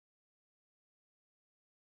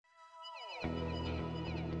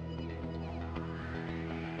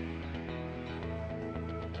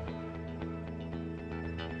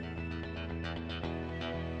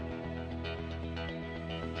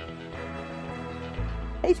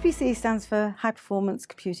HPC stands for High Performance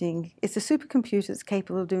Computing. It's a supercomputer that's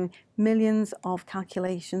capable of doing millions of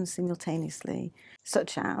calculations simultaneously,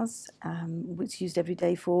 such as it's used every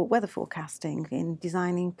day for weather forecasting, in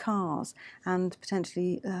designing cars, and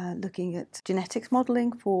potentially looking at genetics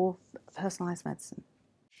modelling for personalised medicine.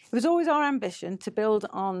 It was always our ambition to build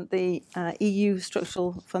on the EU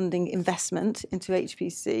structural funding investment into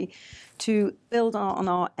HPC, to build on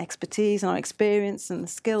our expertise and our experience and the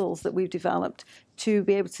skills that we've developed to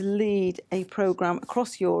be able to lead a programme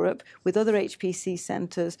across Europe with other HPC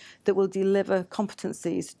centres that will deliver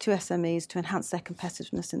competencies to SMEs to enhance their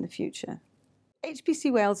competitiveness in the future.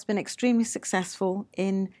 HPC Wales has been extremely successful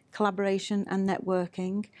in collaboration and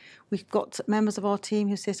networking. We've got members of our team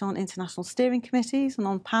who sit on international steering committees and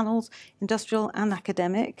on panels, industrial and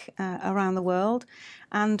academic, around the world.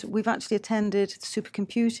 And we've actually attended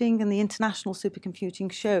supercomputing and the international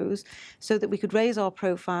supercomputing shows so that we could raise our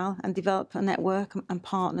profile and develop a network and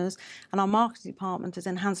partners. And our marketing department has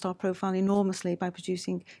enhanced our profile enormously by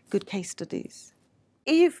producing good case studies.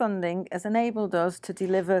 EU funding has enabled us to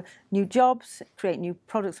deliver new jobs, create new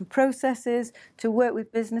products and processes, to work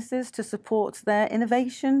with businesses to support their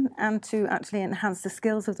innovation and to actually enhance the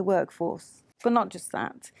skills of the workforce. But not just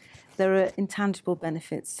that. There are intangible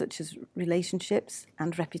benefits such as relationships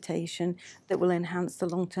and reputation that will enhance the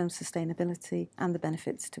long-term sustainability and the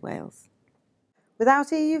benefits to Wales.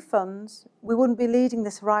 Without EU funds, we wouldn't be leading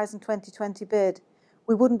this Horizon 2020 bid.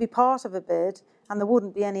 We wouldn't be part of a bid and there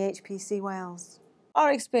wouldn't be any HPC Wales.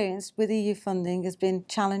 Our experience with EU funding has been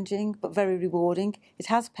challenging but very rewarding. It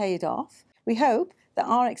has paid off. We hope that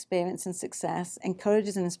our experience and success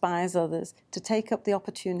encourages and inspires others to take up the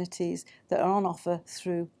opportunities that are on offer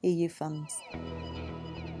through EU funds.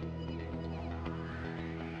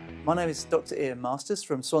 My name is Dr. Ian Masters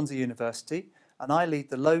from Swansea University, and I lead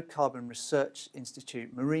the Low Carbon Research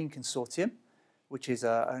Institute Marine Consortium, which is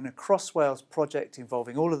an across Wales project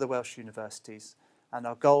involving all of the Welsh universities. And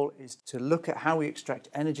our goal is to look at how we extract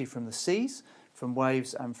energy from the seas, from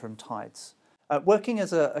waves and from tides. Working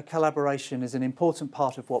as a collaboration is an important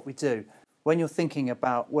part of what we do. When you're thinking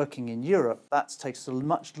about working in Europe, that takes a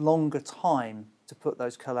much longer time to put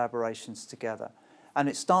those collaborations together. And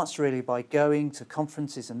it starts really by going to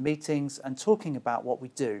conferences and meetings and talking about what we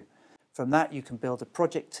do. From that you can build a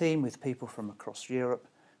project team with people from across Europe,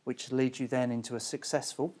 which leads you then into a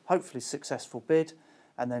successful, hopefully successful bid,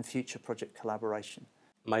 and then future project collaboration.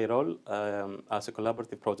 My role as a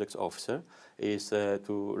collaborative projects officer is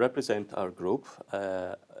to represent our group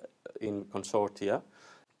in consortia.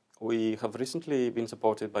 We have recently been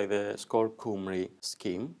supported by the Score Cymru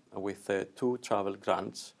scheme with 2 travel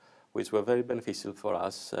grants, which were very beneficial for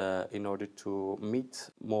us in order to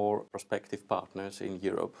meet more prospective partners in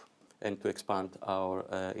Europe and to expand our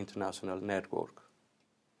international network.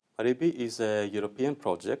 RIBI is a European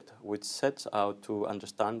project which sets out to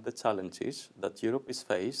understand the challenges that Europe is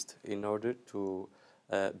faced in order to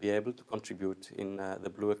be able to contribute in the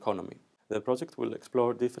blue economy. The project will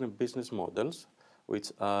explore different business models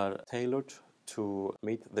which are tailored to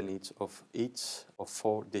meet the needs of each of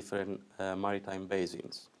 4 different maritime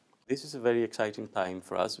basins. This is a very exciting time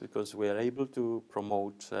for us because we are able to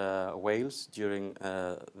promote Wales during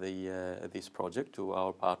this project to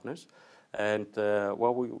our partners. And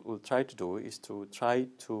what we will try to do is to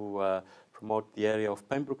promote the area of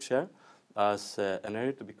Pembrokeshire as an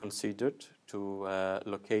area to be considered to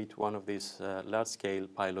locate one of these large-scale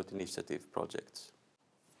pilot initiative projects.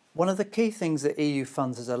 One of the key things that EU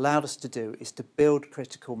funds has allowed us to do is to build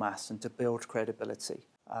critical mass and to build credibility,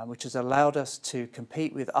 which has allowed us to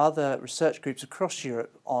compete with other research groups across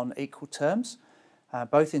Europe on equal terms,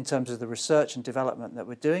 both in terms of the research and development that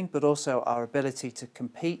we're doing, but also our ability to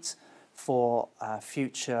compete for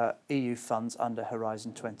future EU funds under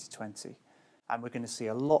Horizon 2020. And we're going to see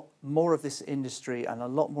a lot more of this industry and a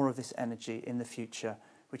lot more of this energy in the future,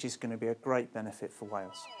 which is going to be a great benefit for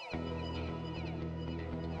Wales.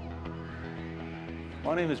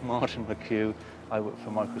 My name is Martin McHugh. I work for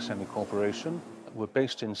Microsemi Corporation. We're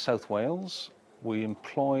based in South Wales. We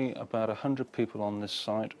employ about 100 people on this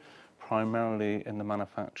site, primarily in the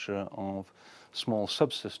manufacture of small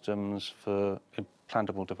subsystems for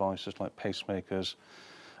implantable devices like pacemakers,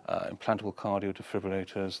 implantable cardio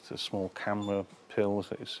defibrillators, the small camera pills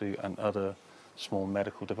that you see, and other small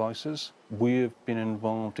medical devices. We have been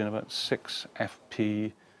involved in about 6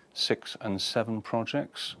 FP6 and 7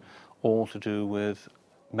 projects, all to do with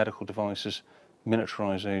medical devices,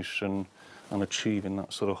 miniaturization, and achieving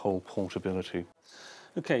that sort of whole portability.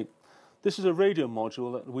 Okay, this is a radio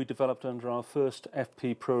module that we developed under our first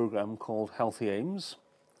FP program called Healthy Aims.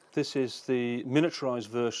 This is the miniaturized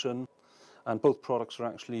version, and both products are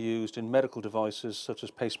actually used in medical devices such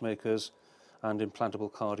as pacemakers and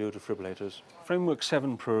implantable cardio defibrillators. Framework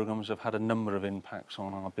 7 programs have had a number of impacts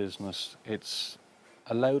on our business. It's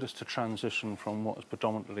allowed us to transition from what was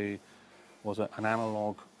predominantly an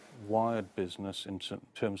analog wired business in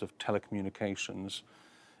terms of telecommunications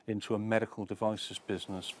into a medical devices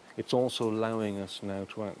business. It's also allowing us now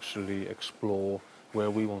to actually explore where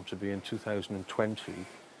we want to be in 2020,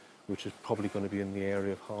 which is probably going to be in the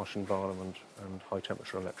area of harsh environment and high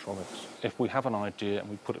temperature electronics. If we have an idea and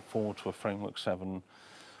we put it forward to a Framework 7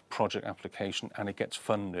 project application and it gets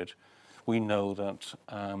funded, we know that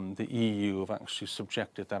the EU have actually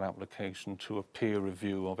subjected that application to a peer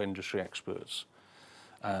review of industry experts,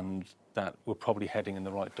 and that we're probably heading in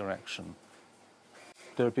the right direction.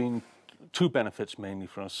 There have been two benefits mainly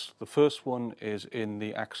for us. The first one is in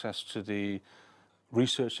the access to the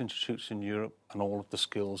research institutes in Europe and all of the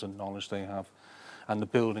skills and knowledge they have, and the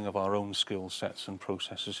building of our own skill sets and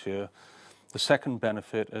processes here. The second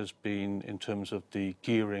benefit has been in terms of the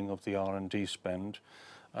gearing of the R&D spend.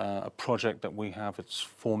 A project that we have, it's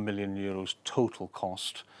 4 million euros total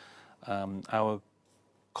cost. Our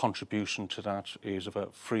contribution to that is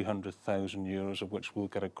about 300,000 euros, of which we'll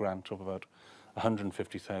get a grant of about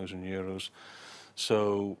 150,000 euros.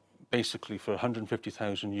 So basically for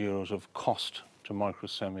 150,000 euros of cost to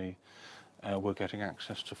Microsemi, we're getting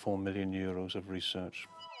access to 4 million euros of research.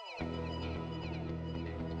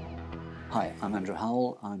 Hi, I'm Andrew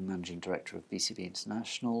Howell. I'm Managing Director of BCV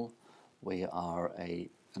International. We are an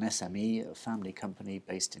SME, a family company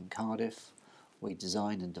based in Cardiff. We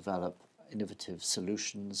design and develop innovative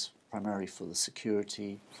solutions primarily for the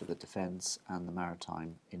security, for the defence and the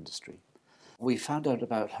maritime industry. We found out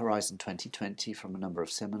about Horizon 2020 from a number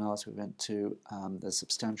of seminars we went to. There's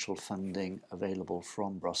substantial funding available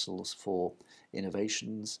from Brussels for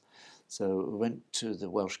innovations. So we went to the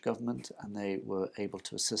Welsh Government and they were able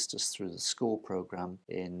to assist us through the SCORE programme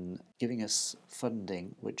in giving us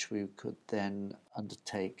funding which we could then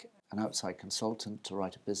undertake an outside consultant to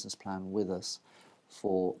write a business plan with us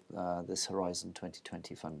for this Horizon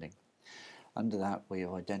 2020 funding. Under that we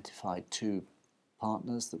have identified two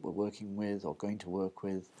partners that we're working with or going to work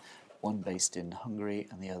with, one based in Hungary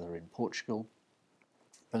and the other in Portugal.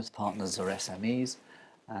 Both partners are SMEs,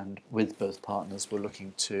 and with both partners we're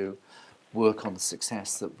looking to work on the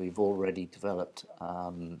success that we've already developed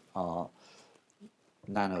our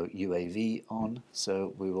nano UAV on.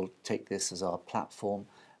 So we will take this as our platform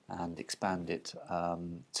and expand it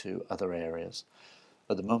to other areas.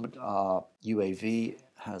 At the moment our UAV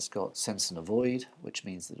has got sense and avoid, which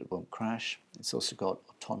means that it won't crash. It's also got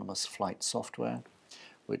autonomous flight software,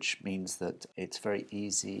 which means that it's very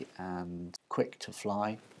easy and quick to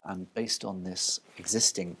fly. And based on this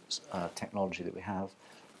existing technology that we have,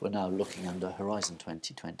 we're now looking under Horizon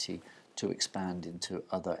 2020 to expand into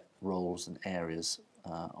other roles and areas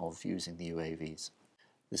of using the UAVs.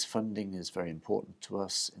 This funding is very important to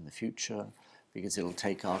us in the future because it'll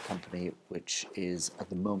take our company, which is at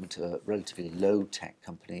the moment a relatively low-tech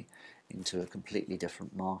company, into a completely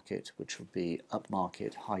different market, which will be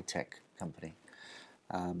upmarket, high-tech company.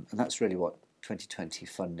 And that's really what 2020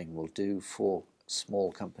 funding will do for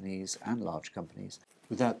small companies and large companies.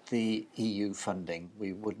 Without the EU funding,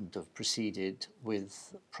 we wouldn't have proceeded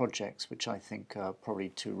with projects which I think are probably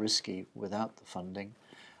too risky without the funding,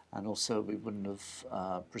 and also we wouldn't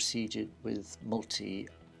have proceeded with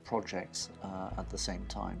multi-projects at the same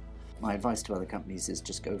time. My advice to other companies is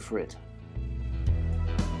just go for it.